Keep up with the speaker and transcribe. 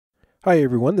Hi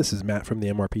everyone, this is Matt from the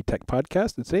MrpTech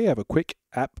Podcast, and today I have a quick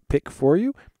app pick for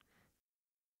you.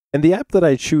 And the app that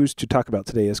I choose to talk about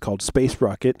today is called Space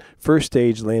Rocket First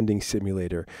Stage Landing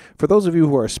Simulator. For those of you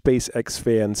who are SpaceX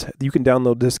fans, you can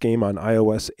download this game on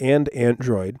iOS and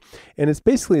Android, and it's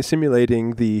basically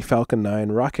simulating the Falcon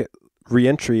 9 rocket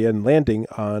re-entry and landing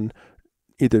on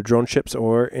either drone ships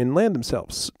or in land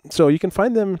themselves. So you can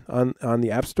find them on the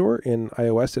App Store in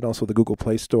iOS and also the Google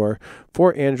Play Store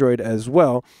for Android as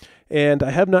well. And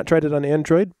I have not tried it on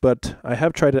Android, but I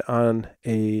have tried it on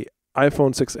a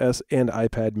iPhone 6s and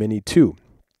iPad mini 2.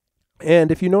 And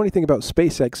if you know anything about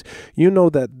SpaceX, you know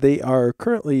that they are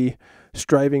currently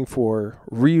striving for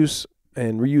reuse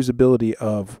and reusability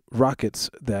of rockets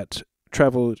that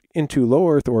travel into low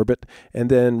Earth orbit and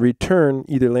then return,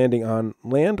 either landing on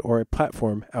land or a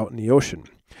platform out in the ocean.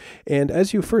 And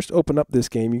as you first open up this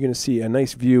game, you're going to see a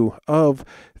nice view of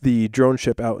the drone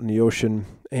ship out in the ocean,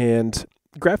 and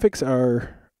graphics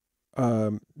are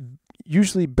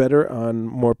usually better on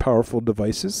more powerful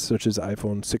devices such as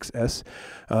iPhone 6s.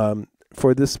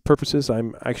 For this purposes,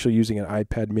 I'm actually using an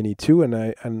iPad mini 2,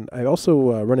 and I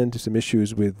also run into some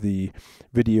issues with the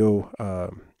video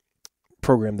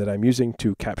program that I'm using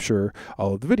to capture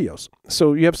all of the videos.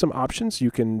 So you have some options.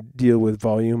 You can deal with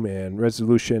volume and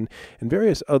resolution and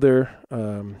various other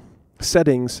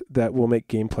settings that will make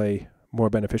gameplay more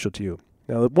beneficial to you.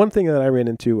 Now, the one thing that I ran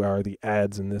into are the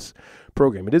ads in this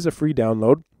program. It is a free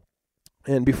download,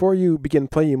 and before you begin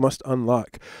play, you must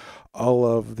unlock all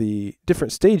of the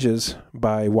different stages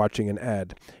by watching an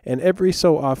ad. And every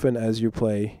so often as you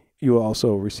play, you will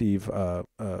also receive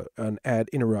an ad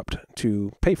interrupt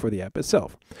to pay for the app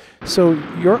itself. So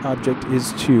your object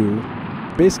is to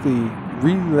basically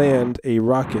re-land a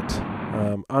rocket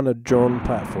on a drone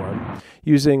platform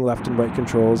using left and right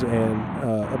controls and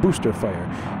a booster fire.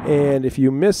 And if you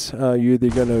miss, you're either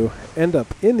going to end up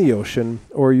in the ocean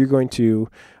or you're going to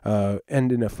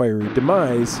end in a fiery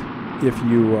demise if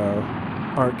you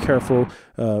aren't careful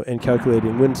and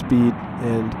calculating wind speed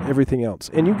and everything else.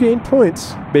 And you gain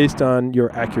points based on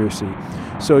your accuracy.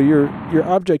 So your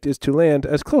object is to land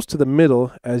as close to the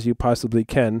middle as you possibly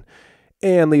can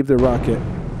and leave the rocket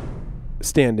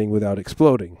standing without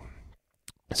exploding.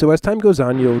 So as time goes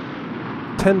on, you'll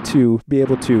tend to be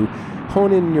able to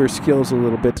hone in your skills a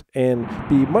little bit and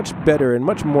be much better and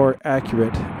much more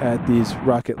accurate at these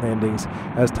rocket landings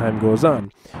as time goes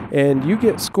on. And you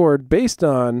get scored based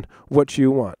on what you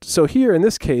want. So here in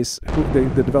this case, the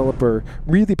developer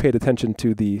really paid attention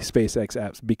to the SpaceX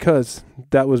apps because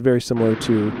that was very similar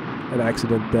to an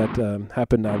accident that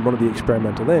happened on one of the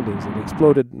experimental landings. It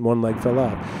exploded and one leg fell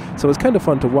off. So it's kind of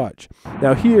fun to watch.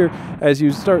 Now here, as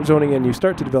you start zoning in, you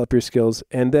start to develop your skills,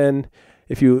 and then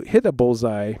if you hit a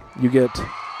bullseye, you get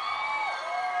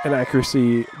an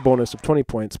accuracy bonus of 20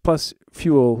 points, plus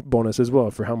fuel bonus as well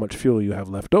for how much fuel you have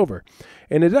left over.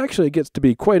 And it actually gets to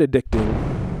be quite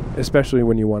addicting, especially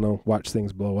when you want to watch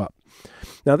things blow up.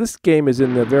 Now, this game is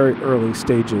in the very early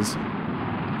stages,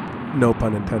 no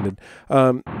pun intended.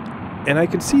 And I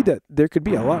can see that there could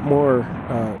be a lot more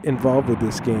involved with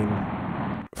this game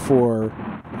for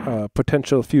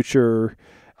potential future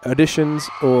additions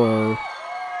or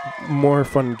more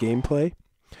fun gameplay.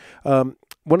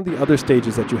 One of the other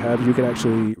stages that you have, you can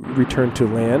actually return to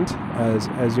land,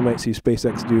 as you might see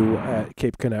SpaceX do at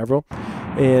Cape Canaveral,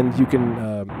 and you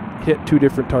can hit two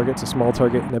different targets, a small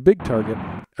target and a big target,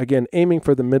 again aiming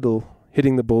for the middle,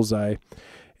 hitting the bullseye,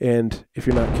 and if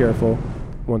you're not careful,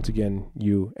 once again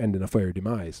you end in a fire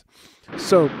demise.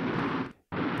 So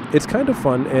it's kind of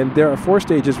fun, and there are 4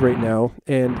 stages right now,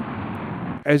 and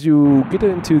as you get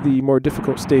into the more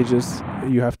difficult stages,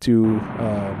 you have to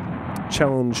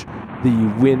challenge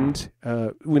the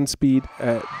wind speed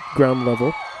at ground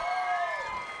level,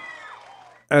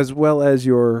 as well as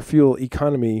your fuel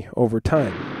economy over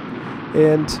time.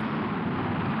 And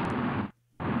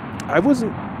I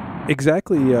wasn't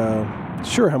exactly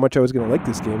sure how much I was going to like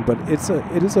this game, but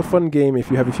it is a fun game if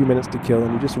you have a few minutes to kill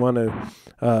and you just want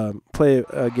to play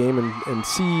a game and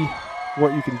see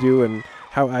what you can do and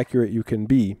how accurate you can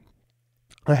be.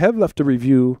 I have left a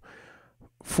review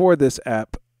for this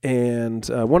app, and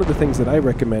one of the things that I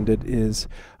recommended is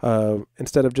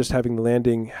instead of just having the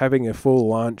landing, having a full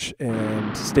launch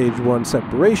and stage 1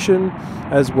 separation,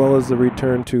 as well as the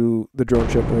return to the drone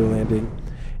ship or landing,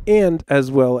 and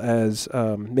as well as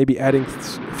maybe adding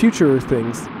future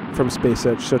things from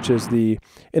SpaceX, such as the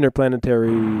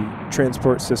interplanetary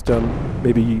transport system,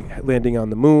 maybe landing on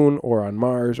the moon or on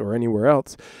Mars or anywhere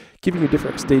else, giving you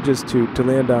different stages to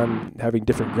land on, having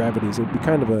different gravities. It would be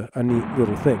kind of a neat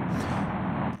little thing.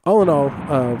 All in all,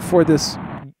 for this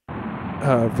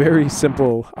very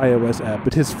simple iOS app.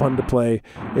 It is fun to play.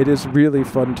 It is really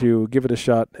fun to give it a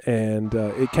shot, and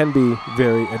it can be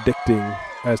very addicting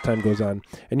as time goes on.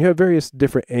 And you have various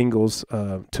different angles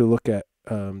to look at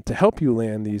to help you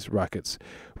land these rockets,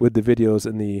 with the videos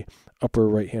in the upper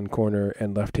right-hand corner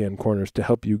and left-hand corners to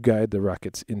help you guide the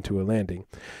rockets into a landing.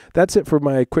 That's it for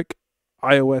my quick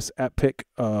iOS app pick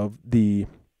of the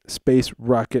Space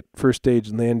Rocket First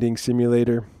Stage Landing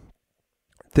Simulator.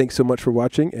 Thanks so much for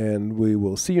watching, and we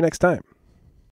will see you next time.